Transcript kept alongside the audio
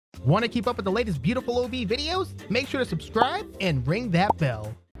Want to keep up with the latest beautiful OV videos? Make sure to subscribe and ring that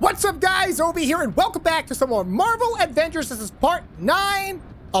bell. What's up, guys? Obi here, and welcome back to some more Marvel Avengers. This is part 9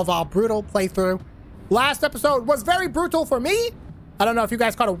 of our brutal playthrough. Last episode was very brutal for me. I don't know if you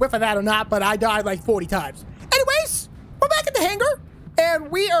guys caught a whiff of that or not, but I died like 40 times. Anyways, we're back at the hangar,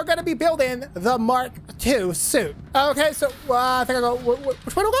 and we are going to be building the Mark II suit. Okay, so I think I'll go,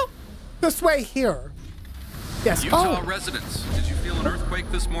 which way do I go? This way here. Yes. Utah residents, did you feel an earthquake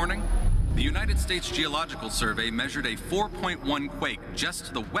this morning? The United States Geological Survey measured a 4.1 quake just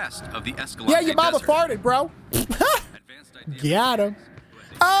to the west of the escalating. Yeah, your mama farted, bro. Got him.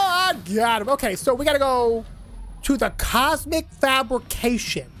 Oh, I got him. Okay, so we gotta go to the Cosmic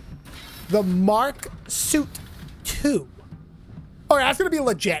Fabrication, the Mark Suit 2. Oh, yeah, that's gonna be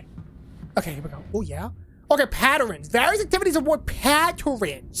legit. Okay, here we go. Oh, yeah. Okay, patterns. Various activities avoid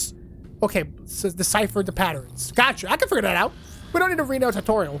patterns. Okay, so decipher the patterns. Gotcha. I can figure that out. We don't need a Reno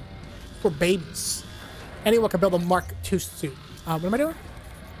tutorial for babies. Anyone can build a Mark II suit. What am I doing?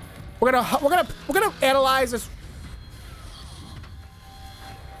 We're gonna analyze this.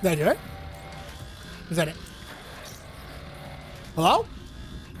 Did I do it? Is that it? Hello?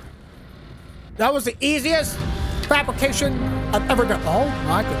 That was the easiest fabrication I've ever done. Oh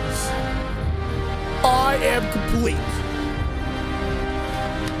my goodness. I am complete.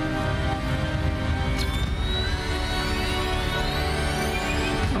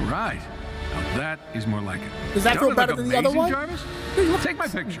 Right. Now that is more like it. Does that feel better than the other one? Jarvis? Take my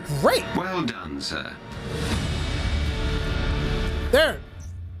picture. Great. Well done, sir. There.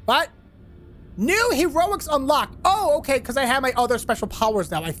 What? New heroics unlocked. Oh, okay, because I have my other special powers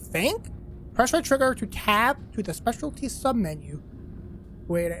now, I think. Press right trigger to tab to the specialty submenu.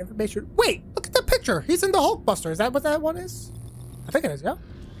 Wait, information. Wait, look at the picture. He's in the Hulkbuster. Is that what that one is? I think it is,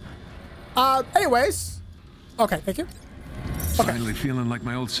 yeah. Anyways. Okay, thank you. Okay. Finally feeling like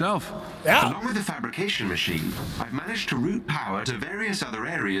my old self. Yeah. Along with the fabrication machine, I've managed to route power to various other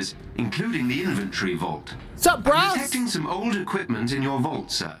areas, including the inventory vault. What's up, bros? I'm detecting some old equipment in your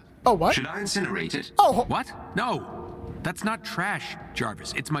vault, sir. Oh, what? Should I incinerate it? Oh, What? No. That's not trash,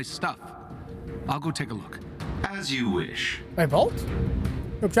 Jarvis. It's my stuff. I'll go take a look. As you wish. my vault?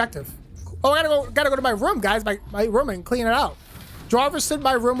 Objective. Oh, I gotta go to my room, guys. My room and clean it out. Jarvis said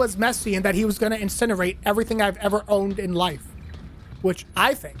my room was messy and that he was gonna incinerate everything I've ever owned in life, which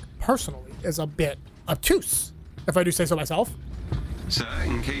I think, personally, is a bit obtuse, if I do say so myself. Sir,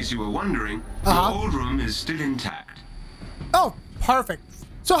 in case you were wondering, your old room is still intact. Oh, perfect.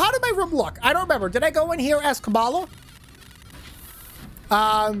 So how did my room look? I don't remember. Did I go in here as Kamala?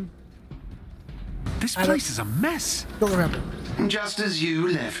 This place is a mess. Don't remember. Just as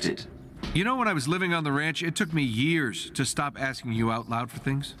you left it. You know, when I was living on the ranch, it took me years to stop asking you out loud for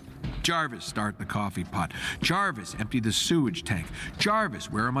things. Jarvis, start the coffee pot. Jarvis, empty the sewage tank. Jarvis,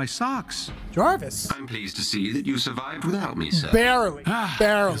 where are my socks? Jarvis. I'm pleased to see that you survived without me, sir. Barely.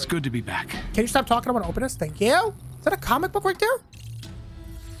 Barely. It's good to be back. Can you stop talking? I want to open this. Thank you. Is that a comic book right there?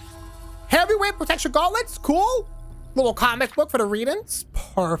 Heavyweight protection gauntlets. Cool. Little comic book for the readings.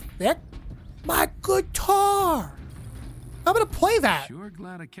 Perfect. My guitar. I'm gonna play that. Sure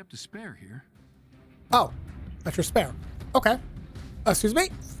glad I kept a spare here. Oh, that's your spare. Okay. Excuse me.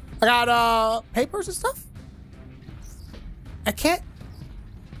 I got papers and stuff. I can't.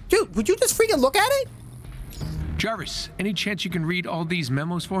 Dude, would you just freaking look at it? Jarvis, any chance you can read all these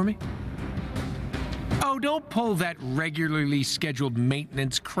memos for me? Oh, don't pull that regularly scheduled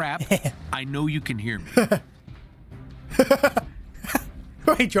maintenance crap. I know you can hear me.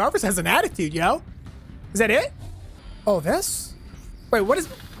 Wait, Jarvis has an attitude, yo. Is that it? Oh, this? Wait, what is...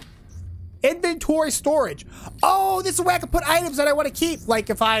 Inventory storage. Oh, this is where I can put items that I want to keep.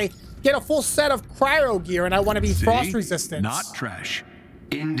 Like if I get a full set of cryo gear and I want to be frost resistant. Not trash.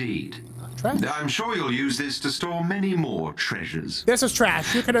 Indeed. Trash. I'm sure you'll use this to store many more treasures. This is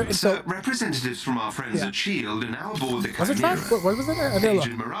trash. You could Sir, representatives from our friends at S.H.I.E.L.D. are now aboard the Was it trash? Chimera. What was it? I didn't look.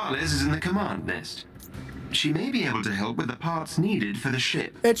 Agent Morales is in the command nest. She may be able to help with the parts needed for the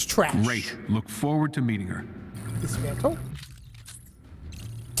ship. It's trash. Great. Look forward to meeting her. Dismantle.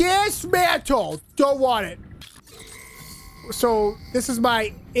 Dismantle! Don't want it. So, this is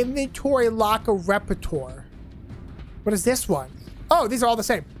my inventory locker repertoire. What is this one? Oh, these are all the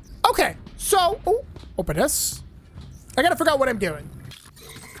same. Okay, so, open this. I gotta figure out what I'm doing.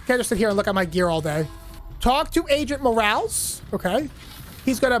 Can't just sit here and look at my gear all day. Talk to Agent Morales. Okay.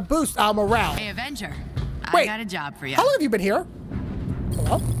 He's gonna boost our morale. Hey, Avenger. Wait, I got a job for you. How long have you been here?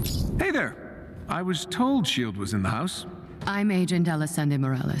 Hello? Hey there. I was told S.H.I.E.L.D. was in the house. I'm Agent Alessandra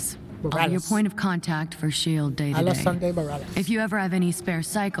Morales. I'll be your point of contact for S.H.I.E.L.D. day to day. Alessandra Morales. If you ever have any spare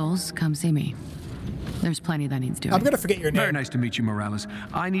cycles, come see me. There's plenty that needs doing. I'm gonna forget your name. Very nice to meet you, Morales.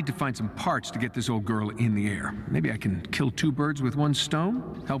 I need to find some parts to get this old girl in the air. Maybe I can kill 2 birds with 1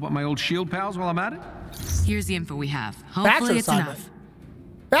 stone? Help out my old SHIELD pals while I'm at it? Here's the info we have. Hopefully it's enough.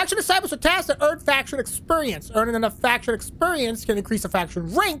 Faction assignments are tasks that earn faction experience. Earning enough faction experience can increase a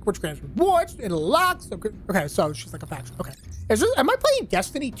faction rank, which grants rewards and locks. Okay, so she's like a faction. Okay. Am I playing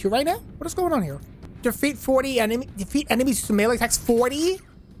Destiny 2 right now? What is going on here? Defeat enemies to melee attacks 40?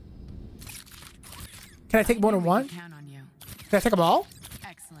 Can I take more than 1? Count on you. Can I take them all?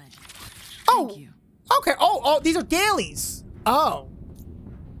 Excellent. Oh, Thank you. okay. Oh, these are dailies. Oh,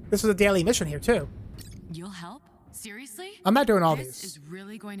 this is a daily mission here too. You'll help? Seriously? I'm not doing all This these. is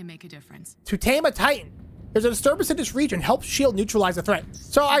really going to make a difference. To tame a Titan. There's a disturbance in this region. Help SHIELD neutralize the threat.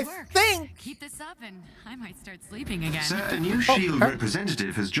 So I Good work. think... Keep this up and I might start sleeping again. Sir, a new SHIELD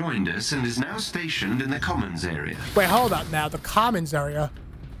representative has joined us and is now stationed in the Commons area. Wait, hold up now. The Commons area.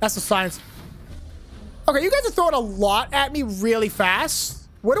 That's the science. Okay, you guys are throwing a lot at me really fast.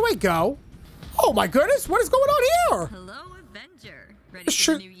 Where do I go? Oh my goodness, what is going on here? Hello, Avenger. Ready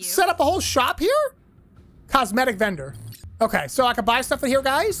for the new you? Set up a whole shop here? Cosmetic vendor. Okay, so I can buy stuff in here,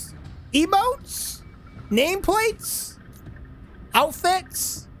 guys. Emotes, nameplates,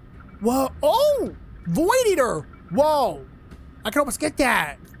 outfits. Whoa, oh, Void Eater. Whoa, I can almost get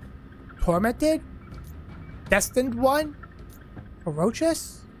that. Tormented, Destined One,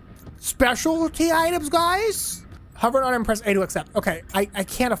 Ferocious. Specialty items, guys. Hover on and press A to accept. Okay, I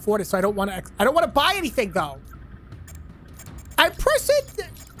can't afford it, so I don't want to buy anything though. I press it.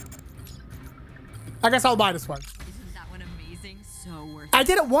 I guess I'll buy this one. Isn't that one amazing? So worth it. I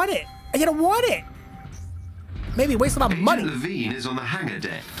didn't want it. I didn't want it. Maybe waste my money. Agent Levine is on the hangar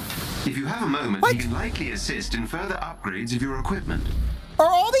deck. If you have a moment, What? he can likely assist in further upgrades of your equipment. Are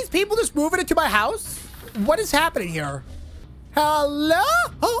all these people just moving into my house? What is happening here? Hello?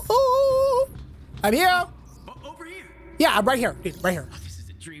 I'm here. Over here. Yeah, I'm right here. Dude, right here. This is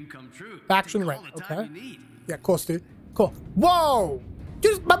a dream come true. Faction All rank. the time Okay. you need. Yeah, cool, dude. Cool. Whoa!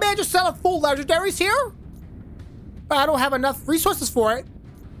 Dude, my man just selling full legendaries here? I don't have enough resources for it.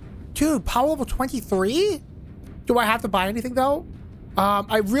 Dude, power level 23? Do I have to buy anything, though?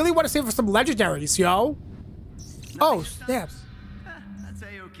 I really want to save for some legendaries, yo. Oh, snaps. That's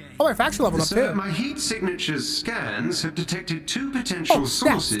A-okay. Oh, my faction leveled up, Sir, too. my heat signatures scans have detected 2 potential Oh,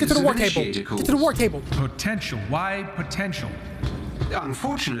 snaps. sources Get to the of war table. initiator Get to the war table. Potential. Why potential?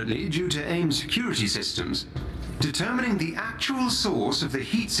 Unfortunately, due to AIM security systems, determining the actual source of the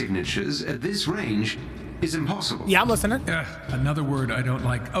heat signatures at this range is impossible. Yeah, I'm listening. Another word I don't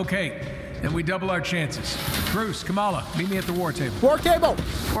like. Okay, then we double our chances. Bruce, Kamala, meet me at the war table. War table.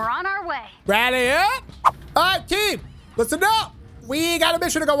 We're on our way. Ready up? All right, team. Listen up. We got a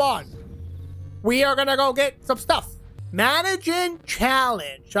mission to go on. We are going to go get some stuff. Managing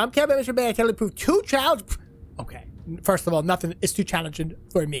challenge. I'm campaign mission being can improve 2 challenges. Okay. First of all, nothing is too challenging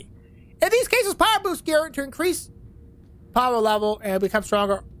for me. In these cases, power boost gear to increase power level and become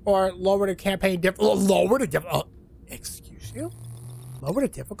stronger or lower the campaign excuse you? Lower the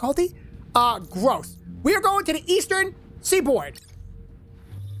difficulty? Gross. We are going to the eastern seaboard.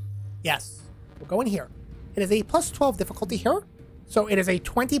 Yes. We're going here. It is a plus 12 difficulty here. So it is a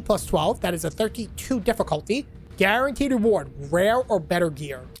 20 plus 12. That is a 32 difficulty. Guaranteed reward. Rare or better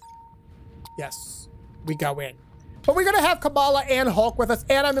gear. Yes. We go in. But we're going to have Kamala and Hulk with us.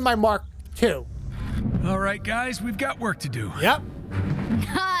 And I'm in my Mark II. All right, guys, we've got work to do. Yep.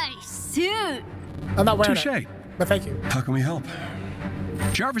 Nice suit. I'm not wearing Touche. it. But thank you. How can we help?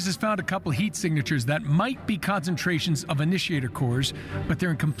 Jarvis has found a couple heat signatures that might be concentrations of initiator cores, but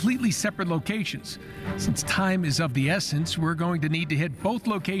they're in completely separate locations. Since time is of the essence, we're going to need to hit both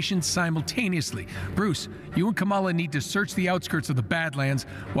locations simultaneously. Bruce, you and Kamala need to search the outskirts of the Badlands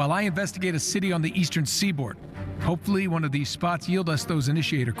while I investigate a city on the eastern seaboard. Hopefully one of these spots yield us those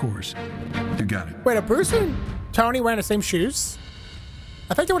initiator cores. You got it. Wait, are Bruce and Tony wearing the same shoes?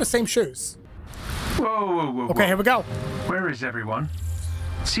 I think they were the same shoes. Whoa. Okay, here we go. Where is everyone?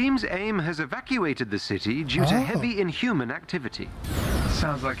 Seems AIM has evacuated the city due to heavy inhuman activity.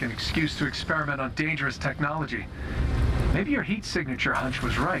 Sounds like an excuse to experiment on dangerous technology. Maybe your heat signature hunch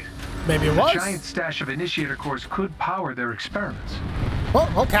was right. Maybe it A was. giant stash of initiator cores could power their experiments.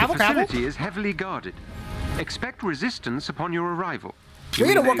 Oh, The cavel. facility is heavily guarded. Expect resistance upon your arrival. We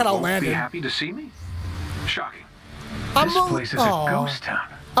need to work on our Be landing. happy to see me? Shocking. I'm This place is a ghost town.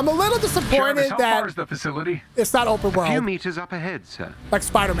 I'm a little Jarvis, disappointed how far that is the facility? it's not open A few world meters up ahead, sir. like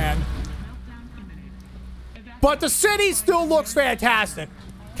Spider-Man. But the city still looks fantastic.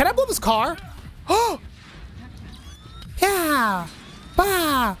 Can I move this car? Oh! Yeah!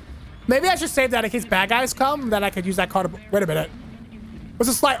 Bah! Maybe I should save that in case bad guys come, then I could use that car to... Wait a minute. What's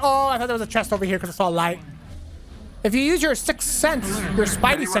this light? Oh, I thought there was a chest over here because I saw a light. If you use your sixth sense, your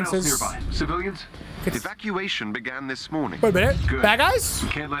spidey senses. Civilians? Evacuation began this morning. Wait a minute. Good. Bad guys? We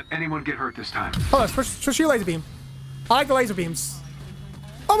can't let anyone get hurt this time. Hold on, switch your laser beam. I like the laser beams.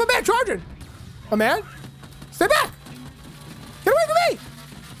 Oh, my man, charging. My man, stay back. Get away from me.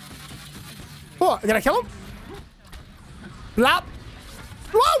 Oh, did I kill him? Blop.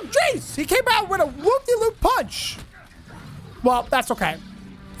 Whoa, jeez. He came out with a whoop-de-loop punch. Well, that's okay.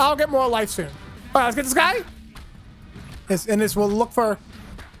 I'll get more life soon. All right, let's get this guy. And this will look for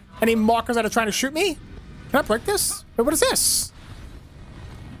any markers that are trying to shoot me. Can I break this? Wait, what is this?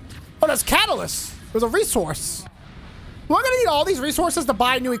 Oh, that's catalyst. There's a resource. Well, I'm gonna need all these resources to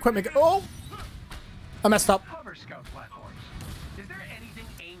buy new equipment. Oh, I messed up.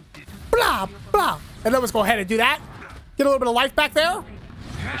 Blah, blah. And then let's go ahead and do that. Get a little bit of life back there.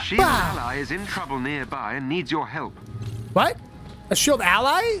 A shield ally is in trouble nearby and needs your help. What? A shield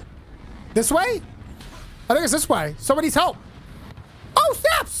ally? This way? I think it's this way. Somebody needs help. Oh,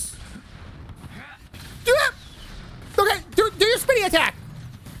 snaps! Do that! Okay, do your spinning attack.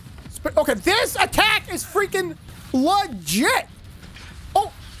 Okay, this attack is freaking legit.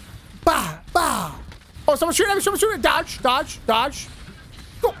 Oh, bah, bah. Oh, someone's shooting at me, someone's shooting. Dodge, dodge, dodge.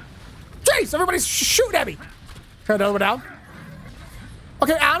 Go. Jeez, everybody's shooting at me. Okay, another one down.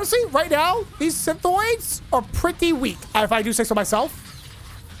 Okay, honestly, right now, these synthoids are pretty weak, if I do say so myself.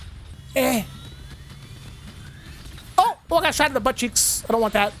 Oh, I got shot in the butt cheeks. I don't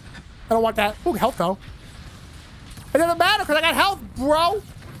want that. I don't want that. Ooh, health, though. It doesn't matter, because I got health, bro.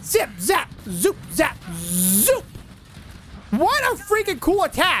 Zip, zap, zoop, zap, zoop. What a freaking cool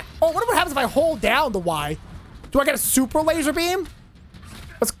attack. Oh, what happens if I hold down the Y? Do I get a super laser beam?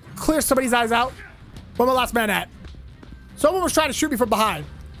 Let's clear somebody's eyes out. Where's my last man at? Someone was trying to shoot me from behind.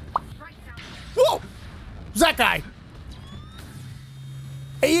 Whoa! Who's that guy?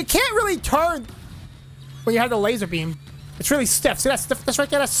 And you can't really turn when you have the laser beam. It's really stiff. See that stiff? That's right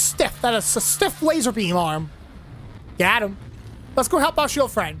there. That's stiff. That is a stiff laser beam arm. Got him. Let's go help our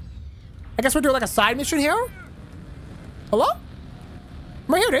shield friend. I guess we're doing like a side mission here. Hello?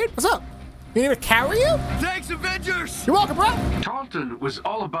 I'm right here, dude. What's up? You need me to carry you? Thanks, Avengers! You're welcome, bro. Tarleton was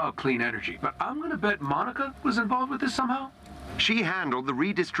all about clean energy, but I'm gonna bet Monica was involved with this somehow. She handled the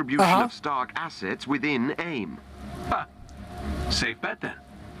redistribution of Stark assets within AIM. Huh. Safe bet then.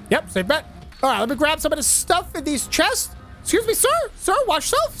 Yep, safe bet. All right, let me grab some of the stuff in these chests. Excuse me, sir. Sir,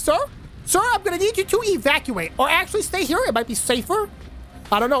 watch yourself, sir. Sir, I'm gonna need you to evacuate, or actually stay here. It might be safer.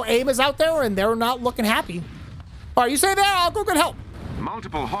 I don't know. AIM is out there, and they're not looking happy. All right, you stay there. I'll go get help.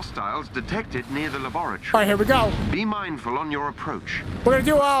 Multiple hostiles detected near the laboratory. All right, here we go. Be mindful on your approach. We're gonna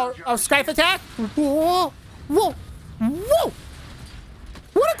do a scythe attack. Whoa, whoa, whoa!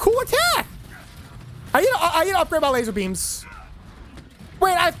 What a cool attack! I need to upgrade my laser beams.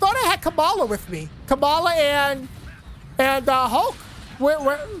 Wait, I thought I had Kamala with me. Kamala and Hulk.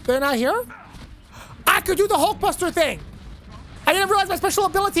 Where? They're not here. I could do the Hulkbuster thing. I didn't realize my special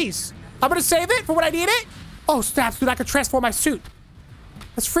abilities. I'm gonna save it for when I need it. Oh, snaps, dude! I could transform my suit.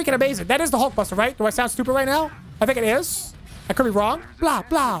 That's freaking amazing. That is the Hulkbuster, right? Do I sound stupid right now? I think it is. I could be wrong. Blah,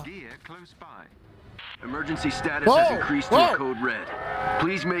 blah. Close by. Emergency status has increased to a code red.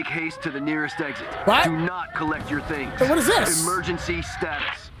 Please make haste to the nearest exit. What? Do not collect your things. Wait, what is this? Emergency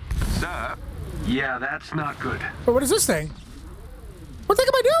status. Sir? Yeah, that's not good. Wait, what is this thing? What the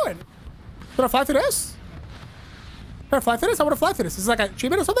heck am I doing? Can I fly through this? Can I fly through this? I want to fly through this. Is this like an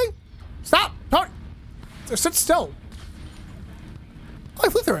achievement or something? Stop! Don't! Sit still. Oh, I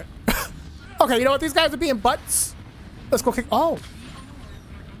flew through it. Okay, you know what? These guys are being butts. Let's go kick. Oh.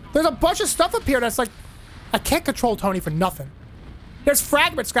 There's a bunch of stuff up here that's like, I can't control Tony for nothing. There's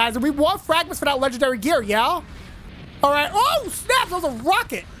fragments, guys, and we want fragments for that legendary gear, yeah? All right. Oh, snap! That was a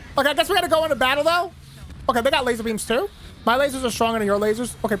rocket. Okay, I guess we gotta go into battle though. Okay, they got laser beams too. My lasers are stronger than your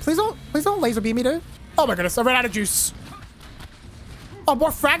lasers. Okay, please don't laser beam me, dude. Oh my goodness, I ran out of juice. Oh,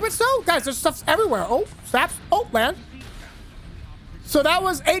 more fragments though? Guys, there's stuff everywhere. Oh, snaps. Oh, land. So that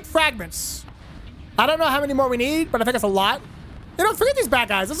was 8 fragments. I don't know how many more we need, but I think it's a lot. You know, forget these bad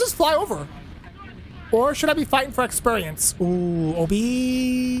guys. Let's just fly over. Or should I be fighting for experience? Ooh, OB.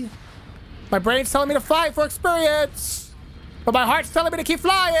 My brain's telling me to fight for experience. But my heart's telling me to keep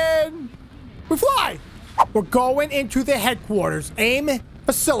flying. We fly. We're going into the headquarters. AIM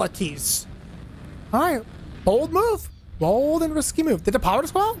facilities. All right. Bold move. Bold and risky move. Did the power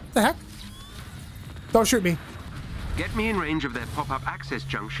just go out? What the heck? Don't shoot me. Get me in range of their pop-up access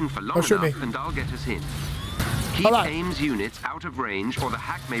junction for long enough, and I'll get us in. Keep AIM's units out of range, or the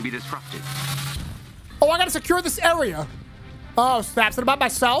hack may be disrupted. Oh, I gotta secure this area. Oh, snaps. It about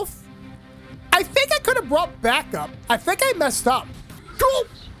myself? I think I could have brought backup. I think I messed up. Cool.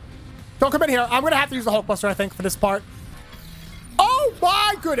 Don't come in here. I'm gonna have to use the Hulk Buster, I think, for this part. Oh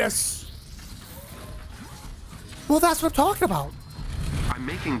my goodness. Well, that's what I'm talking about. I'm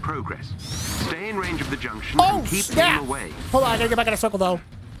making progress. Stay in range of the junction and keep them away. Hold on, I gotta get back in a circle though.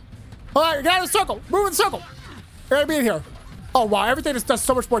 Hold on, get out of the circle. Move in the circle. I gotta be in here. Oh wow, everything just does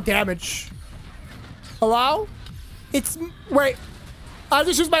so much more damage. Hello? Wait. I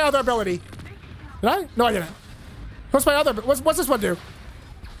just used my other ability. Did I? No, I didn't. What's my other? What's this one do?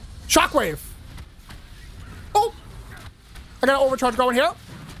 Shockwave. Oh! I got an overcharge going here.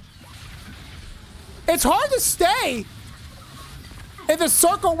 It's hard to stay in the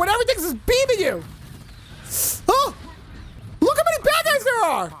circle when everything's just beaming you. Oh! Look how many bad guys there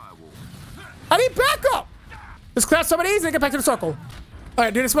are! I need backup! Let's clear out some of these and get back to the circle.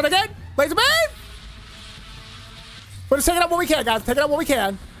 Alright, do this one again. Laser beam! We're just taking out what we can, guys. Taking out what we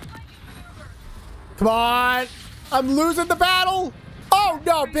can. Come on. I'm losing the battle. Oh,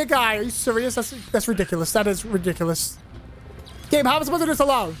 no. Big guy. Are you serious? That's ridiculous. That is ridiculous. Game, how am I supposed to do this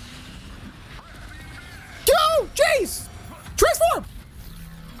alone? Go! Jeez! Transform!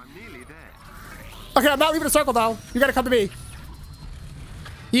 I'm nearly there. Okay, I'm not leaving the circle, though. You gotta come to me.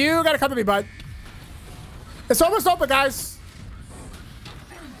 You gotta come to me, bud. It's almost open, guys.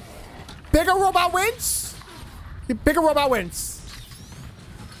 Bigger robot wins. Bigger robot wins.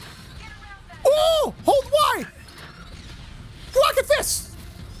 Oh! Hold Y! Rocket fist!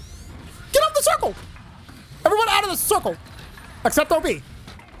 Get off the circle! Everyone out of the circle! Except OB.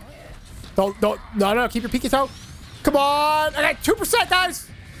 No, keep your pinky toe. Come on! I got 2%, guys!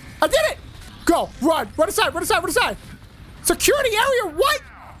 I did it! Go! Run! Run aside! Run aside! Run aside! Security area? What?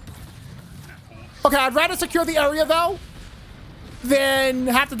 Okay, I'd rather secure the area, though, than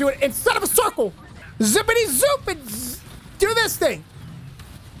have to do it instead of a circle. Zippity zoop and do this thing.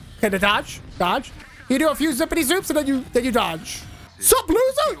 Okay, to dodge. Dodge. You do a few zippity zoops and then you dodge. Sup,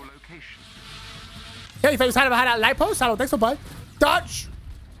 loser? Yeah, you think you behind that light post? I don't think so, bud. Dodge.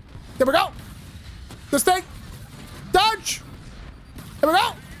 There we go. This thing. Dodge. There we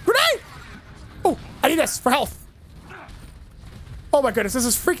go. Grenade. Oh, I need this for health. Oh my goodness, this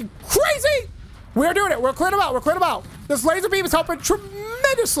is freaking crazy. We're doing it. We're clearing them out. We're clearing them out. This laser beam is helping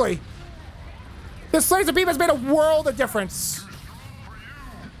tremendously. This laser beam has made a world of difference.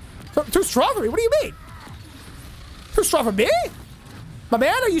 Too strong for me? What do you mean? Too strong for me? My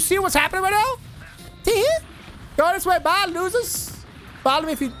man, are you seeing what's happening right now? Go this way, bye, losers. Follow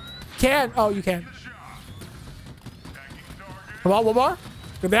me if you can. Oh, you can. Come on, one more.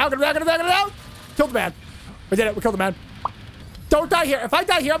 Get down, get down, get down, get down. Kill the man. We did it. We killed the man. Don't die here. If I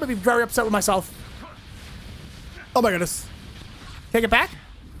die here, I'm going to be very upset with myself. Oh, my goodness. Take it back.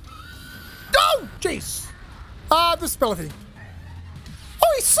 No! Jeez. Disability.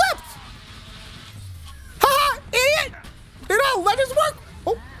 Oh, he slipped! Haha, idiot! You know how legends work?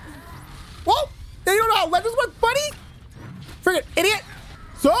 Oh. Whoa! You don't know how legends work, buddy? Friggin' idiot.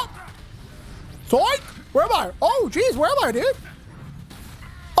 So? Zoink! Where am I? Oh, jeez, where am I, dude?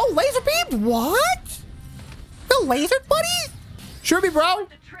 Oh, laser beam? What? The laser, buddy? Shoot me, bro.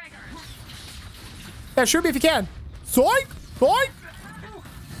 Yeah, shoot me if you can. Zoink! Zoink!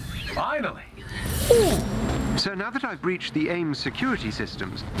 Finally. Ooh. So now that I've breached the AIM security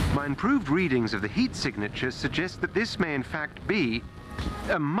systems, my improved readings of the heat signature suggest that this may in fact be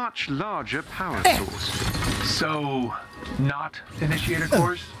a much larger power source. So, not initiator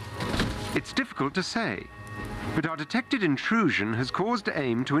cores? It's difficult to say, but our detected intrusion has caused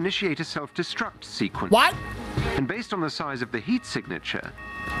AIM to initiate a self-destruct sequence. What? And based on the size of the heat signature...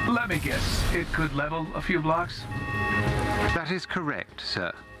 Let me guess, it could level a few blocks? That is correct,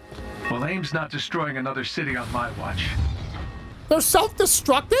 sir. Well, AIM's not destroying another city on my watch. They're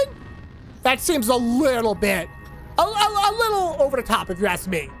self-destructing? That seems a little bit... A little over the top, if you ask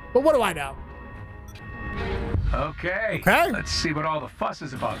me. But what do I know? Okay. Let's see what all the fuss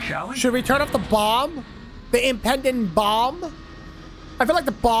is about, shall we? Should we turn off the bomb? The impending bomb? I feel like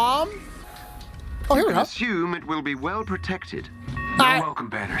the bomb... Oh, here we go. Assume it will be well protected. You're welcome,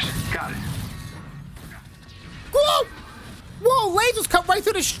 banners. Got it. Whoa! Whoa, lasers cut right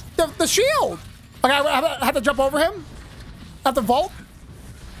through the shield. Okay, I have to jump over him. I have to vault.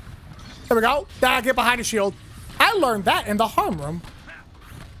 There we go. Then I get behind the shield. I learned that in the harm room.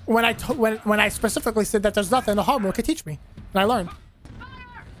 When I specifically said that there's nothing the harm room could teach me. And I learned.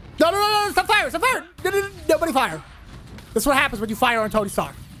 No, stop firing, stop firing. Nobody fire. This is what happens when you fire on Tony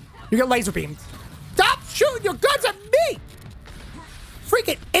Stark. You get laser beamed. Stop shooting your guns at me!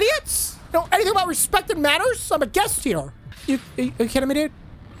 Freaking idiots! Know anything about respect and manners? I'm a guest here. Are you kidding me, dude?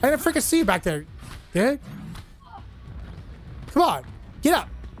 I didn't freaking see you back there. Yeah? Come on. Get up.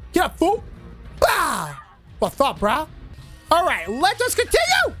 Get up, fool. Bah! What's up, brah? All right, let us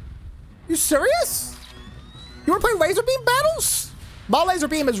continue. You serious? You want to play laser beam battles? My laser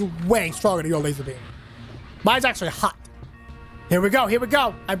beam is way stronger than your laser beam. Mine's actually hot. Here we go. Here we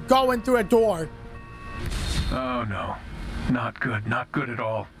go. I'm going through a door. Oh, no. Not good. Not good at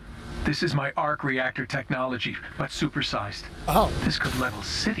all. This is my arc reactor technology, but supersized. Oh. This could level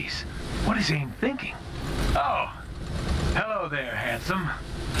cities. What is AIM thinking? Oh. Hello there, handsome.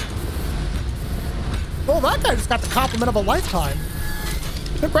 Oh, that guy just got the compliment of a lifetime.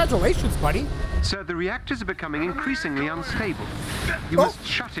 Congratulations, buddy. Sir, the reactors are becoming increasingly unstable. You must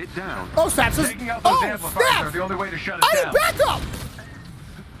shut it down. Oh, snaps. Taking out those amplifiers are the only way to shut it down. I need backup!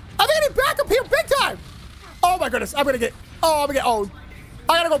 I'm gonna need backup here big time! Oh my goodness, I'm gonna get owned.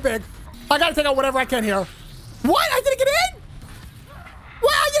 I gotta go big. I gotta take out whatever I can here. What? I didn't get in?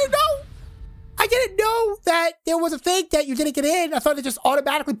 What? I didn't know that there was a thing that you didn't get in. I thought they just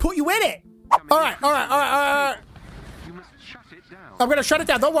automatically put you in it. All right. You must shut it down. I'm gonna shut it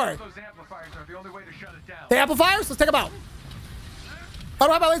down, don't worry. Those amplifiers are the only way to shut it down. The amplifiers? Let's take them out. I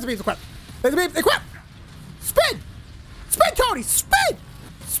don't have my laser beams equipped. Laser beams equipped! Spin! Spin, Tony! Spin!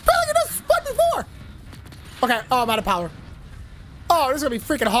 Spin like you just spun before! Okay, oh, I'm out of power. Oh, this is gonna be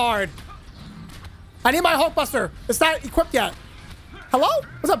freaking hard. I need my Hulkbuster. It's not equipped yet. Hello?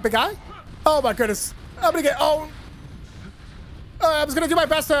 What's up, big guy? Oh my goodness. I'm gonna get owned. I was gonna do my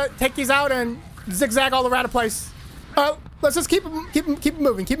best to take these out and zigzag all around the place. Let's just keep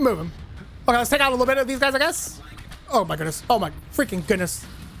moving. Okay, let's take out a little bit of these guys, I guess. Oh my goodness. Oh my freaking goodness.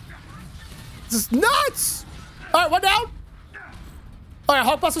 This is nuts! All right, one down. All right,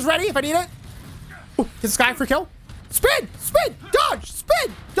 Hulkbuster's ready if I need it. Ooh, this guy for kill. Spin! Spin! Dodge!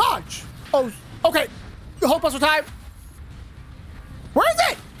 Spin! Dodge! Oh, okay. Hulkbuster time. Where is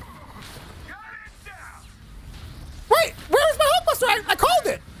it? Wait, where is my Hulkbuster? I called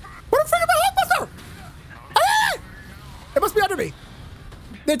it. Where the frick is my Hulkbuster? I did it! It must be under me.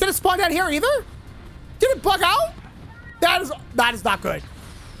 It didn't spawn down here either? Did it bug out? That is not good.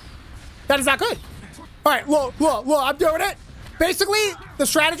 That is not good. All right, look, I'm doing it. Basically, the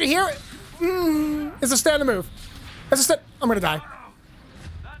strategy here is to stay on the move. It's just I'm gonna die.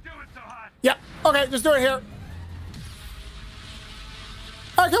 Not doing so hot. Yep. Okay, just do it here.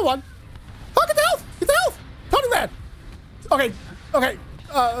 All right, kill one. Oh, get the health! Get the health! Tony land. Okay.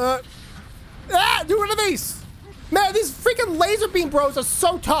 Do one of these. Man, these freaking laser beam bros are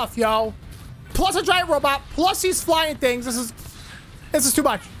so tough, yo. Plus a giant robot, plus these flying things. This is too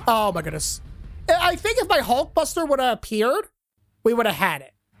much. Oh my goodness. I think if my Hulkbuster would have appeared, we would have had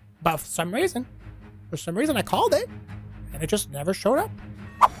it. But for some reason I called it, and it just never showed up.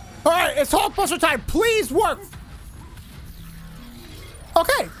 All right, it's Hulkbuster time. Please work.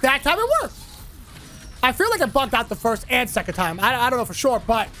 Okay, that time it worked. I feel like it bugged out the first and second time. I don't know for sure,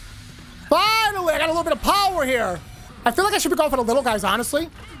 but finally I got a little bit of power here. I feel like I should be going for the little guys, honestly.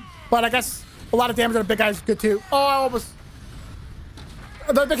 But I guess a lot of damage on the big guys is good too. Oh, I almost...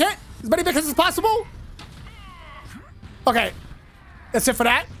 Another big hit? As many big hits as possible? Okay. That's it for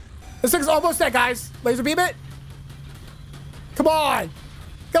that. This thing's almost dead, guys. Laser beam it. Come on.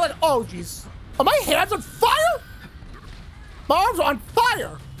 Get like... Oh, jeez. Are my hands on fire? My arms are on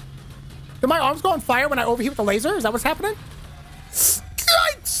fire. Did my arms go on fire when I overheat with the laser? Is that what's happening?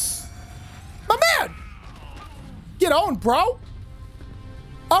 Yikes! My man! Get on, bro.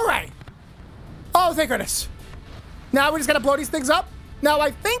 All right. Oh, thank goodness. Now we just gotta blow these things up. Now,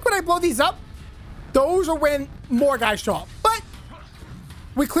 I think when I blow these up, those are when more guys show up. But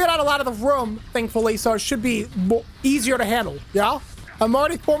we cleared out a lot of the room, thankfully, so it should be easier to handle, yeah? I'm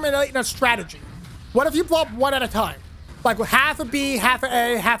already formulating a strategy. What if you blow up one at a time? Like with half a B, half a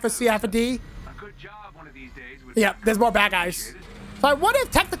A, half a C, half a D? A good job one of these days. Yeah, there's more bad guys. So I wonder if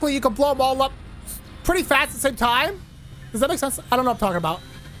technically you can blow them all up pretty fast at the same time? Does that make sense? I don't know what I'm talking about.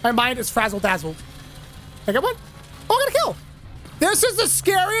 My mind is frazzle-dazzled. I get one? Oh, I got a kill. This is the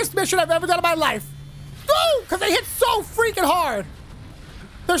scariest mission I've ever done in my life. Ooh, because they hit so freaking hard.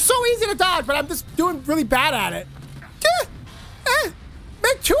 They're so easy to dodge, but I'm just doing really bad at it.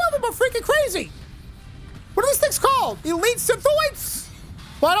 Man, two of them are freaking crazy. What are these things called? Elite Synthoids?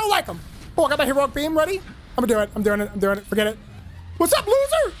 Well, I don't like them. Oh, I got my heroic beam ready. I'm doing it. Forget it. What's up,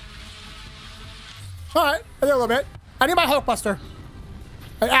 loser? All right, I did a little bit. I need my Hulkbuster.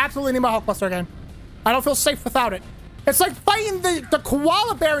 I absolutely need my Hulkbuster again. I don't feel safe without it. It's like fighting the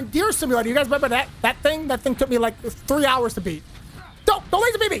koala bear in Deer Simulator. You guys remember that thing? That thing took me like 3 hours to beat. Don't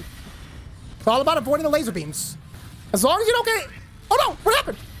laser beam me. It's all about avoiding the laser beams. As long as you don't get it. Oh no, what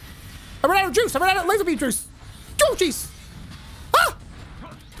happened? I ran out of juice. I ran out of laser beam juice. Oh, jeez. Ah!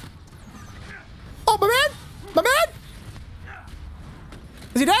 Oh, my man? My man?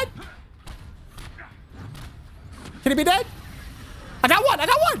 Is he dead? Can he be dead? I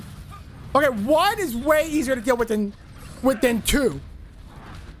got one. Okay, one is way easier to deal with than two.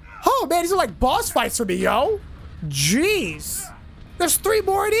 Oh, man, these are like boss fights for me, yo. Jeez. There's 3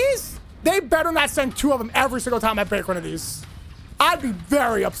 more of these? They better not send 2 of them every single time I break one of these. I'd be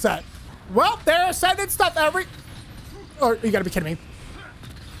very upset. Well, they're sending stuff every... Oh, you gotta be kidding me.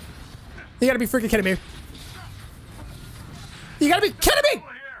 You gotta be freaking kidding me. You gotta be kidding me!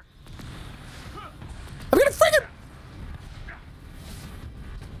 I'm gonna freaking...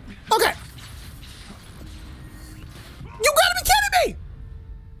 Okay. You gotta be kidding me!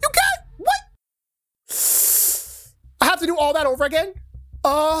 You can't... What? I have to do all that over again?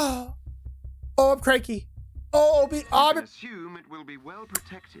 Oh, I'm cranky. Oh, I assume it will be well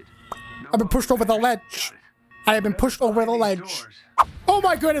protected. I've been pushed over the ledge. I have been pushed over the ledge. Oh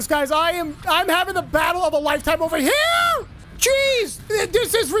my goodness, guys! I'm having the battle of a lifetime over here. Jeez,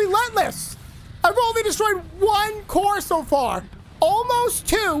 this is relentless. I've only destroyed 1 core so far, almost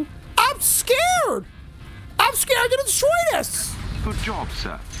 2. I'm scared. I'm scared to destroy this. Good job,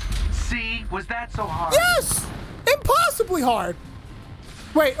 sir. See, was that so hard? Yes, impossibly hard.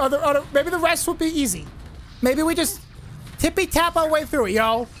 Wait, maybe the rest would be easy. Maybe we just tippy-tap our way through it,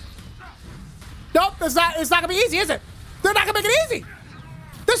 yo. Nope, it's not gonna be easy, is it? They're not gonna make it easy.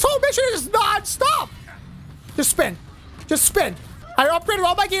 This whole mission is just non-stop. Just spin. Just spin. I upgraded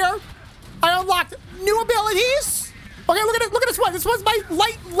all my gear. I unlocked new abilities. Okay, look at it. Look at this one. This one's my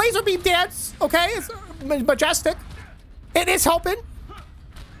light laser beam dance. Okay, it's majestic. It is helping,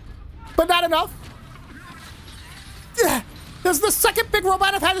 but not enough. This is the second big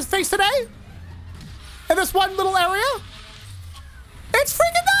robot I've had to face today. In this one little area. It's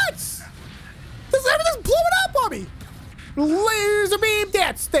freaking nuts. Everything's blowing up on me. Laser beam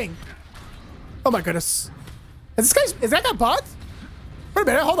dance thing. Oh my goodness. Is that guy bugged? Wait a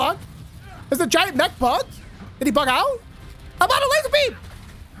minute, hold on. Is the giant mech bugged? Did he bug out? I'm on a laser beam.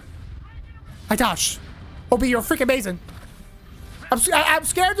 My gosh. Obi, you're freaking amazing. I'm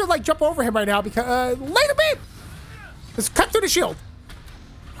scared to like jump over him right now because laser beam. Let's cut through the shield.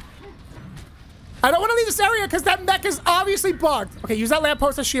 I don't want to leave this area because that mech is obviously bugged. Okay, use that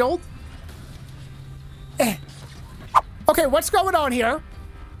lamppost as shield. Okay, what's going on here?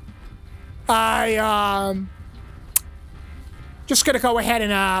 Just gonna go ahead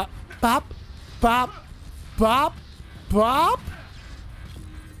and bop, bop, bop, bop.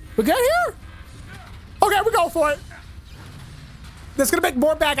 We good here? Okay, we go for it. This is gonna make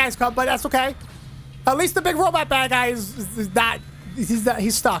more bad guys come, but that's okay. At least the big robot bad guy is not.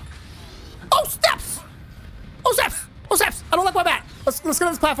 He's stuck. Oh steps! Oh steps! Oh steps! I don't like my back. Let's get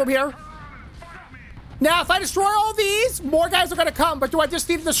on this platform here. Now, if I destroy all these, more guys are gonna come. But do I just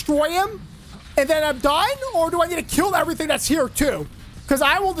need to destroy him, and then I'm done, or do I need to kill everything that's here too? Because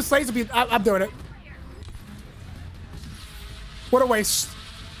I will just laser beam. I'm doing it. What a waste.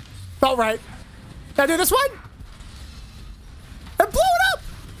 Felt right. Can I do this one? And blow it up!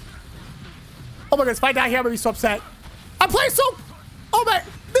 Oh my goodness, if I die here, I'm gonna be so upset. I'm playing so... Oh my...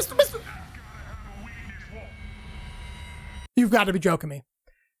 Mr. You've got to be joking me.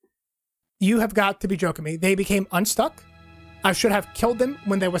 You have got to be joking me. They became unstuck? I should have killed them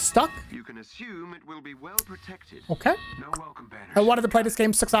when they were stuck? You can assume it will be well protected. Okay. No welcome banners. I wanted to play this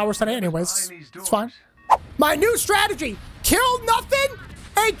game 6 hours today anyways. It's fine. My new strategy! Kill nothing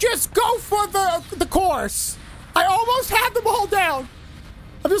and just go for the course. I almost had them all down.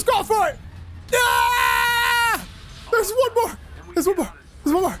 I'm just going for it. Ah! There's one more. There's one more.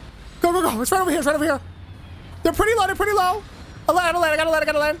 There's one more. Go, go, go. It's right over here. It's right over here. They're pretty low. They're pretty low. I gotta land. I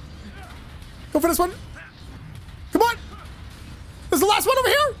gotta land. Go for this one. Come on. This is the last one over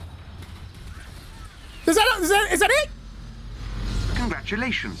here. Is that it?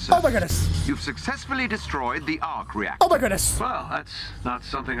 Congratulations, sir. Oh my goodness. You've successfully destroyed the arc reactor. Oh my goodness. Well, that's not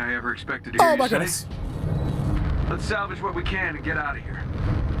something I ever expected to hear Oh my you say. goodness. Let's salvage what we can and get out of here.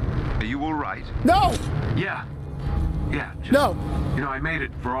 Are you all right? No. Yeah. Yeah. Just, No. You know, I made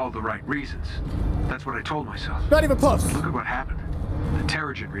it for all the right reasons. That's what I told myself. Not even close. Look at what happened. The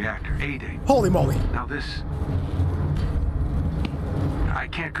Terrigen reactor, A-Day. Holy moly. Now this... I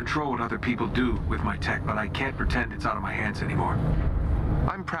can't control what other people do with my tech, but I can't pretend it's out of my hands anymore.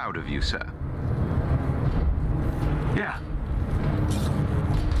 I'm proud of you, sir. Yeah.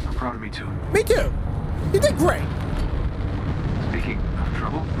 I'm proud of me too. Me too. You did great. Speaking of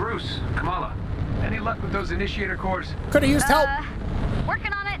trouble, Bruce, Kamala, any luck with those initiator cores? Could have used help.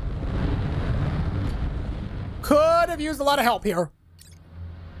 Working on it. Could have used a lot of help here.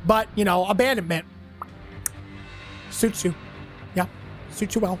 But, you know, abandonment suits you. Yeah,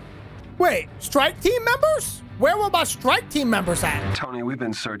 suits you well. Wait, strike team members? Where were my strike team members at? Tony, we've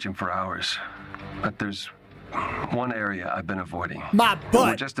been searching for hours, but there's one area I've been avoiding. My butt.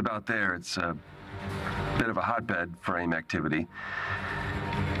 We're just about there. It's a bit of a hotbed for AIM activity.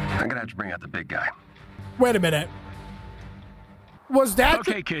 I'm gonna have to bring out the big guy. Wait a minute. Was that...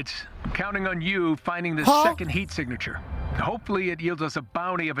 Okay, kids. I'm counting on you finding this second heat signature. Hopefully it yields us a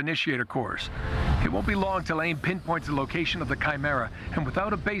bounty of initiator cores. It won't be long till AIM pinpoints the location of the Chimera, and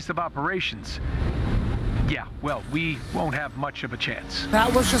without a base of operations, yeah, well, we won't have much of a chance.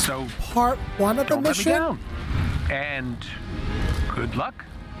 That was just part one of the mission? Don't let me down. And good luck.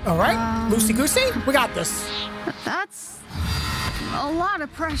 All right, loosey-goosey, we got this. That's a lot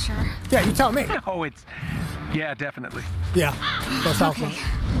of pressure. Yeah, you tell me. Oh, yeah, definitely. Yeah, that's helpful. Okay.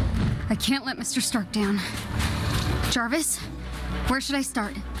 I can't let Mr. Stark down. Jarvis, where should I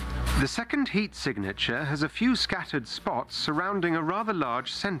start? The second heat signature has a few scattered spots surrounding a rather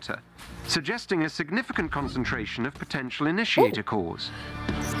large center, suggesting a significant concentration of potential initiator cores.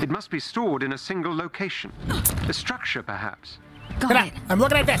 It must be stored in a single location. A structure, perhaps. Got it. I'm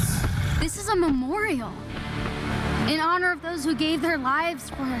looking at this. This is a memorial in honor of those who gave their lives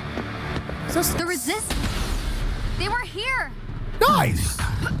for the resistance. They were here. Nice.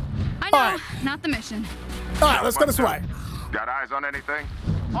 I know, right. not the mission. All right, let's go this way. Got eyes on anything?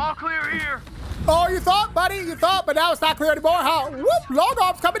 All clear here. Oh, you thought, buddy? You thought, but now it's not clear anymore. How? Whoop, long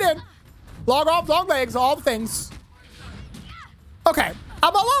arms coming in. Long arms, long legs, all the things. Okay,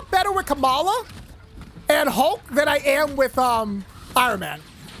 I'm a lot better with Kamala and Hulk than I am with Iron Man.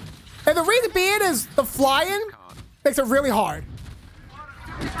 And the reason being is the flying makes it really hard.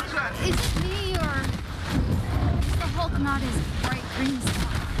 Is it me or is the Hulk not as bright green spot?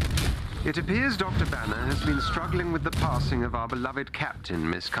 It appears Dr. Banner has been struggling with the passing of our beloved captain,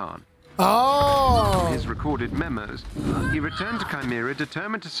 Miss Khan. Oh. From his recorded memos, he returned to Chimera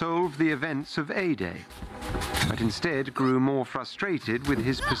determined to solve the events of A-Day, but instead grew more frustrated with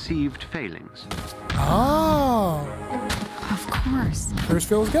his perceived failings. Oh. Of course. Bruce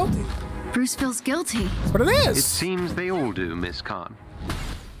feels guilty. Bruce feels guilty. That's what it is. It seems they all do, Miss Khan.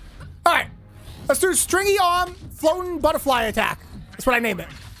 All right, let's do stringy arm floating butterfly attack. That's what I name it.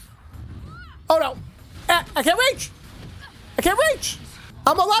 Oh no, I can't reach. I can't reach.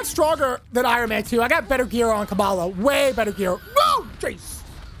 I'm a lot stronger than Iron Man 2. I got better gear on Kamala, way better gear. Whoa, jeez.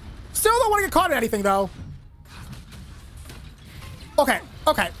 Still don't want to get caught in anything though. Okay,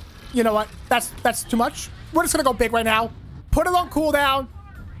 okay. You know what? That's too much. We're just gonna go big right now. Put it on cooldown,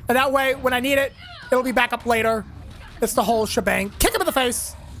 and that way, when I need it, it'll be back up later. It's the whole shebang. Kick him in the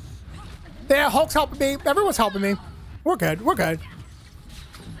face. Yeah, Hulk's helping me. Everyone's helping me. We're good. We're good.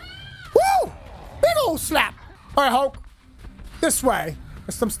 Woo! Big old slap. All right, Hulk. This way.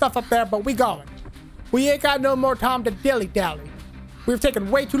 There's some stuff up there, but we going. We ain't got no more time to dilly-dally. We've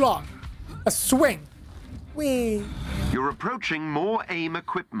taken way too long. A swing. Wee. You're approaching more AIM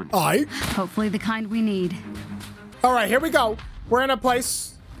equipment. All right. Hopefully the kind we need. All right, here we go. We're in a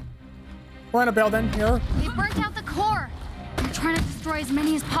place. We're in a building here. They burnt out the core. They're trying to destroy as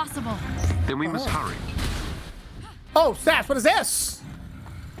many as possible. Then we must hurry. Oh, Sass, what is this?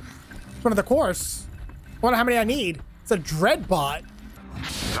 It's one of the cores. I wonder how many I need. It's a Dreadbot.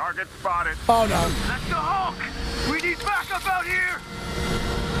 Target spotted. Oh, no. That's the Hulk. We need backup out here.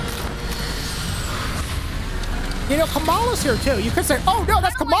 You know, Kamala's here, too. You could say, oh, no,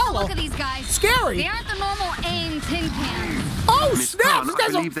 that's Kamala. Look at these guys. Scary. They aren't the normal AIM tin cans. Oh, Miss snap. Khan, These I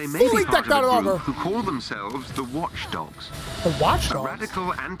guys believe are they may fully be part decked out of of a group armor. who call themselves the Watchdogs. The A Watchdogs.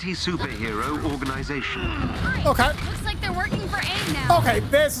 radical anti-superhero organization. Okay. Looks like they're working for AIM now. Okay,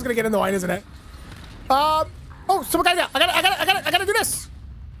 this is gonna get annoying, isn't it? Oh, someone got it. I gotta do this.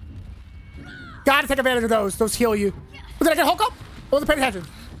 Gotta take advantage of those. Those heal you. Did I get Hulk up? I wasn't paying attention.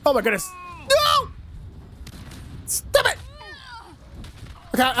 Oh my goodness. No! Stop it!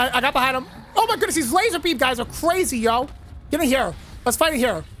 Okay, I got behind him. Oh my goodness, these laser beam guys are crazy, yo. Get in here. Let's fight it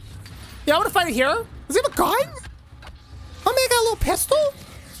here. Yeah, I wanna fight it here. Does he have a gun? Oh man, got a little pistol?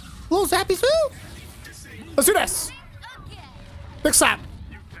 A little zappy zoo? Let's do this. Big slap.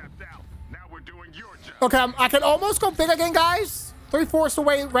 Okay, I can almost go big again, guys. 3/4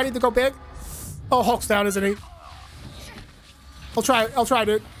 away, ready to go big. Oh, Hulk's down, isn't he? I'll try,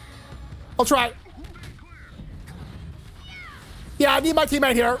 dude. I'll try. Yeah, I need my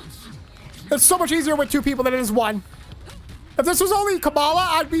teammate here. It's so much easier with 2 people than it is 1. If this was only Kamala,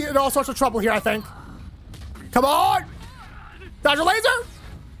 I'd be in all sorts of trouble here, I think. Come on! Dodge your laser!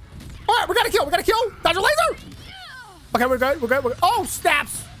 All right, we gotta kill. Dodge your laser! Okay, we're good. Oh,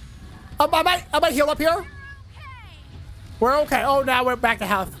 snaps! I might heal up here. We're okay. Oh, now we're back to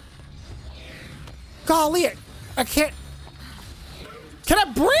health. Golly, I can't. Can I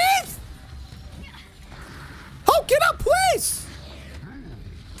breathe? Oh, get up, please!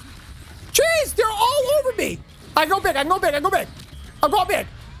 Jeez, they're all over me. I can go big. I can go big. I can go big. I'm going big.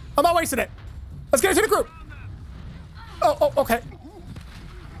 I'm not wasting it. Let's get into the group. Oh, okay.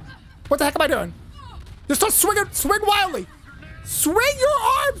 What the heck am I doing? Just start swinging. Swing wildly. Swing your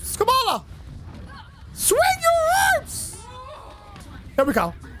arms, Kamala. Swing your arms. There we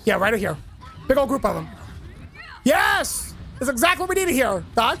go. Yeah, right here. Big old group of them. Yes! That's exactly what we needed here.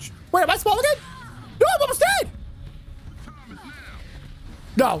 Dodge. Wait, am I small again? No, I'm almost dead.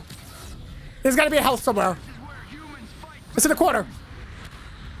 No. There's got to be a health somewhere. It's in the corner.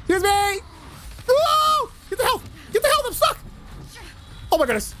 Excuse me. Oh! Get the health. Get the health. I'm stuck. Oh my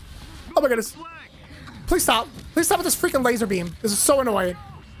goodness. Oh my goodness. Please stop. Please stop with this freaking laser beam. This is so annoying.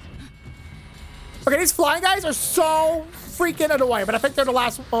 Okay, these flying guys are so freaking annoying, but I think they're the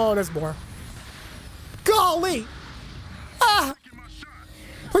last. Oh, there's more. Golly. Ah.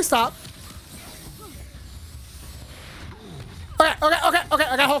 Please stop. Okay. I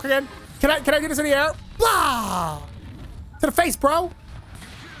got Hulk again. Can I do this in the air? Blah! To the face, bro.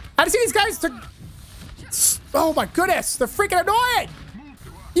 I just see these guys to... Oh my goodness, they're freaking annoying.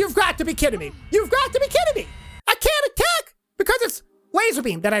 You've got to be kidding me. You've got to be kidding me. I can't attack because it's laser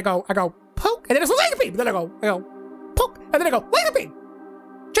beam. Then I go poke, and then it's a laser beam. Then I go poke, and then I go laser beam.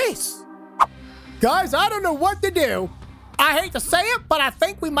 Jeez. Guys, I don't know what to do. I hate to say it, but I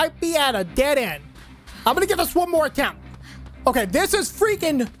think we might be at a dead end. I'm gonna give this one more attempt. Okay, this is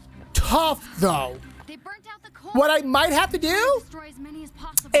freaking tough though. What I might have to do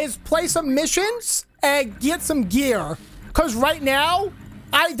is play some missions and get some gear. Because right now,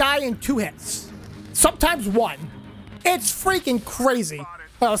 I die in 2 hits. Sometimes 1. It's freaking crazy.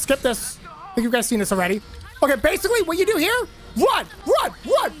 Well, let's skip this. I think you guys seen this already. Okay, basically what you do here, run.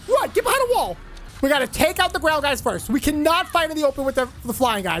 Get behind a wall. We got to take out the ground guys first. We cannot fight in the open with the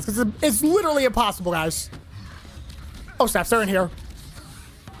flying guys because it's literally impossible, guys. Oh, snaps, they're in here.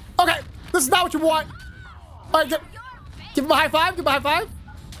 Okay, this is not what you want. All right, give him a high five. Give him a high five.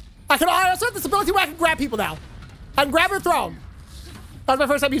 I also have this ability where I can grab people now. I can grab and throw them. That was my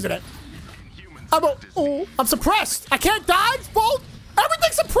first time using it. I'm suppressed. I can't dodge. Bolt.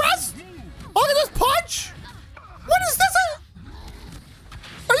 Everything's suppressed. Look at this punch. What is this?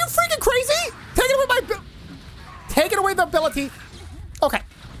 Are you freaking crazy? Taking away the ability. Okay.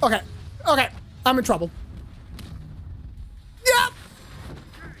 I'm in trouble. Yeah.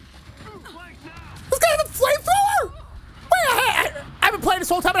 This guy has a flamethrower? Wait, I haven't played this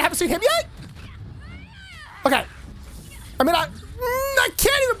whole time and I haven't seen him yet? Okay. I mean, I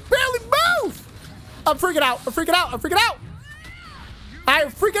can't even barely move. I'm freaking out.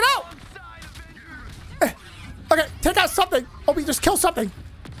 Okay, take out something. Oh, we just kill something.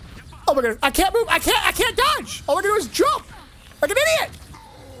 Oh my goodness, I can't move. I can't dodge. All I can do is jump like an idiot.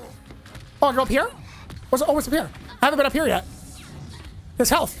 Oh, I go up here? What's up here? I haven't been up here yet. There's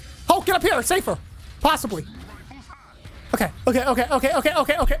health. Hulk, get up here. It's safer. Possibly. Okay.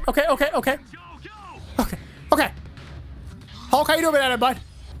 Hulk, how you doing with that, bud?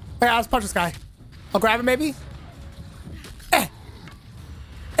 Okay, let's punch this guy. I'll grab him, maybe. Okay,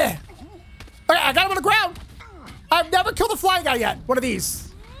 I got him on the ground. I've never killed a flying guy yet. One of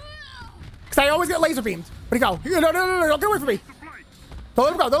these. Because I always get laser beamed. Where'd he go? No, get away from me.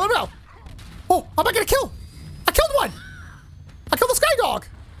 Don't let him go. Oh, I'm not gonna kill. I killed one. I killed the sky dog.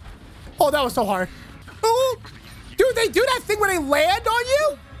 Oh, that was so hard. Oh, dude, they do that thing when they land on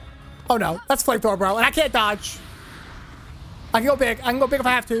you? Oh no, that's flamethrower, bro, and I can't dodge. I can go big if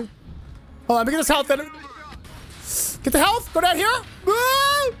I have to. Hold on, let me get this health. Get the health, go down here.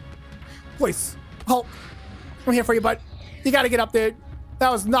 Please, Hulk, I'm here for you, bud. You gotta get up there.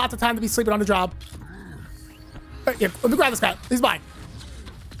 That was not the time to be sleeping on the job. Yeah, let me grab this guy. He's mine.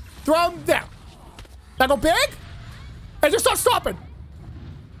 Throw him there. Now go big and just start stomping.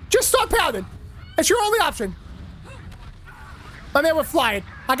 Just start pounding. It's your only option. My man, we're flying.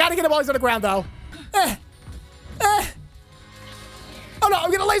 I gotta get him while he's on the ground, though. Oh no,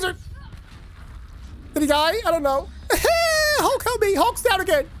 I'm getting lasered. Did he die? I don't know. Hulk, help me. Hulk's down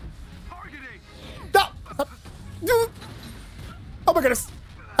again. No. Oh my goodness.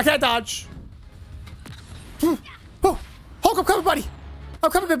 I can't dodge. Oh, Hulk, I'm coming, buddy. I'm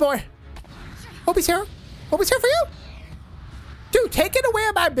coming, big boy. Hope he's here. Hope he's here for you. Dude, taking away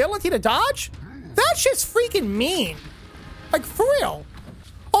my ability to dodge? That's just freaking mean. Like, for real.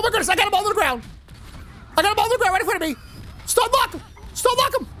 Oh my goodness, I got him all on the ground. Right in front of me. Stop lock him.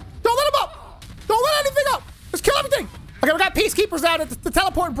 Don't let him up. Don't let anything up. Just kill everything. Okay, we got peacekeepers out at the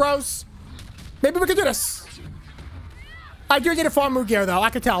teleporting bros. Maybe we can do this. I do need a farmer gear, though. I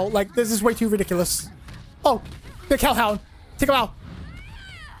can tell. Like, this is way too ridiculous. Oh, big hellhound. Take him out.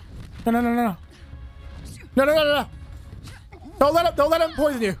 No. Don't let him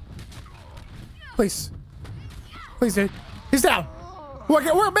poison you. Please. Please, dude. He's down.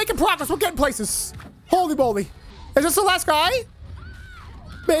 We're making progress. We're getting places. Holy moly. Is this the last guy?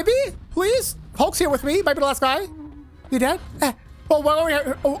 Maybe? Please? Hulk's here with me. Might be the last guy. You dead?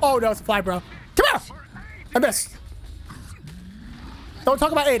 Oh, no, it's a fly, bro. Come here! I missed. Don't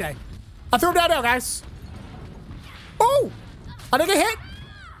talk about A-Day. I threw him down there, guys. Oh! I didn't get hit.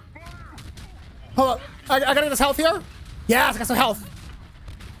 Hold on. I gotta get this health here. Yes, I got some health.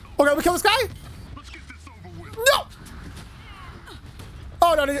 Okay, we kill this guy? No!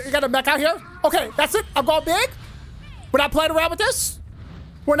 Oh, no, you got a mech out here? Okay, that's it. I'm going big. We're not playing around with this.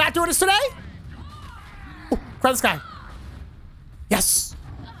 We're not doing this today. Oh, grab this guy. Yes.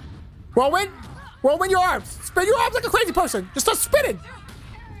 Whirlwind. Whirlwind your arms. Spin your arms like a crazy person. Just start spinning.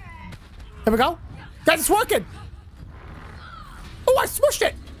 There we go. Guys, it's working. Oh, I smushed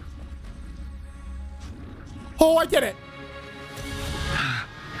it. Oh, I did it.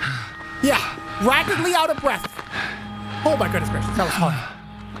 Yeah, rapidly out of breath. Oh my goodness gracious, that was hard.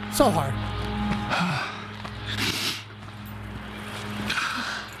 So hard.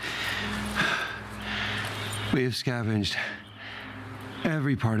 We have scavenged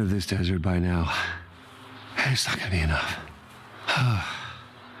every part of this desert by now. It's not gonna be enough. Am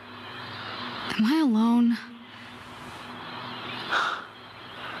I alone?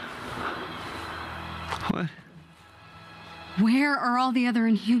 What? Where are all the other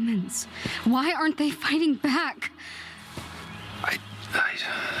Inhumans? Why aren't they fighting back?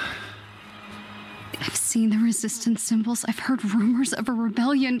 I've seen the resistance symbols. I've heard rumors of a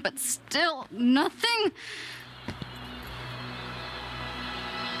rebellion, but still nothing.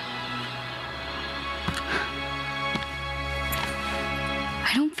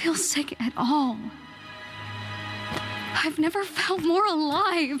 I don't feel sick at all. I've never felt more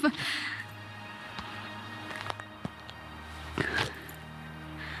alive.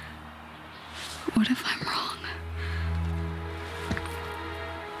 What if I'm wrong?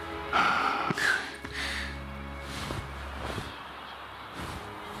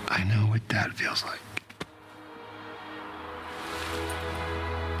 I know what that feels like.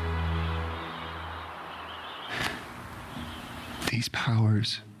 These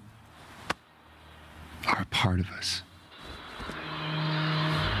powers are a part of us.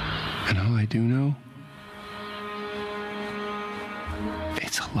 And all I do know,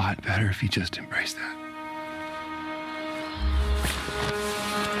 it's a lot better if you just embrace that.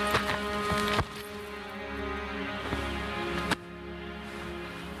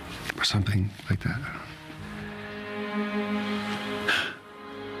 Or something like that.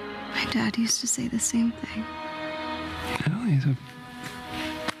 My dad used to say the same thing. Well, he's a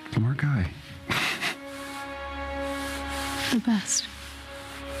smart guy. The best.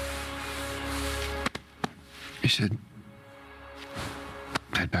 You should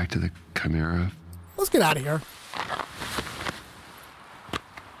head back to the Chimera. Let's get out of here.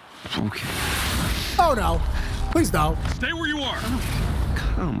 Okay. Oh no. Please no. Stay where you are.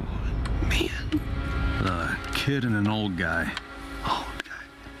 Come on, man. A kid and an old guy. Old guy.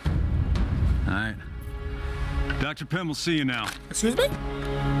 All right. Dr. Pym will see you now. Excuse me?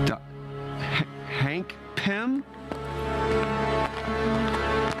 Hank Pym?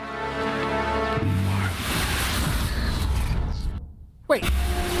 Wait.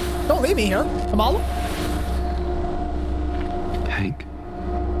 Don't leave me here. Kamala? Hank?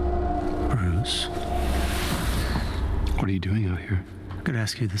 Bruce? What are you doing out here? I could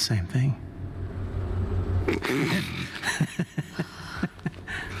ask you the same thing.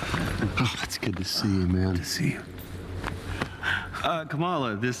 Oh, it's good to see you, man. Good to see you.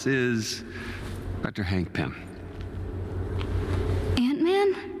 Kamala, this is Dr. Hank Pym.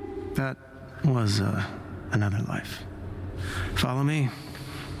 Ant-Man? That was another life. Follow me.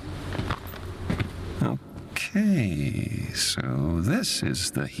 Okay, so this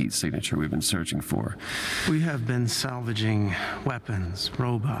is the heat signature we've been searching for. We have been salvaging weapons,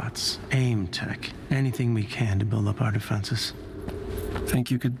 robots, aim tech, anything we can to build up our defenses.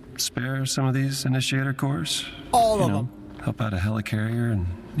 Think you could spare some of these initiator cores? All of them. Help out a helicarrier in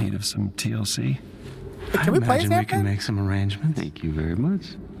need of some TLC? Can we play imagine we can make some arrangements. Thank you very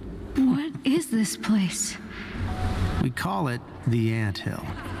much. What is this place? We call it the Anthill.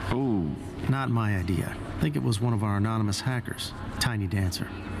 Oh. Not my idea. I think it was one of our anonymous hackers, Tiny Dancer.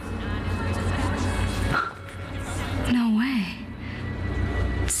 No way.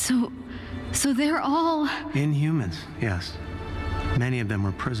 So they're all... Inhumans, yes. Many of them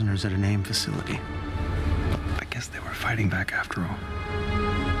were prisoners at an AIM facility. I guess they were fighting back after all.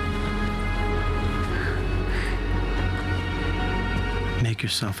 Make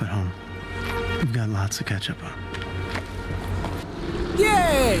yourself at home. We've got lots to catch up on.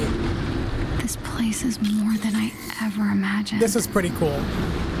 Yay! This place is more than I ever imagined. This is pretty cool.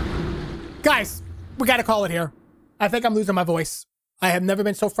 Guys, we got to call it here. I think I'm losing my voice. I have never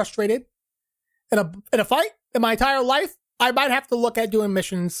been so frustrated in a fight in my entire life. I might have to look at doing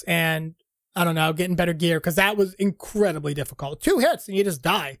missions and, I don't know, getting better gear, because that was incredibly difficult. 2 hits and you just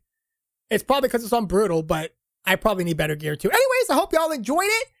die. It's probably because it's on brutal, but I probably need better gear too. Anyways, I hope y'all enjoyed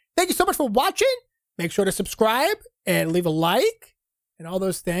it. Thank you so much for watching. Make sure to subscribe and leave a like and all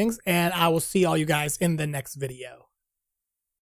those things. And I will see all you guys in the next video.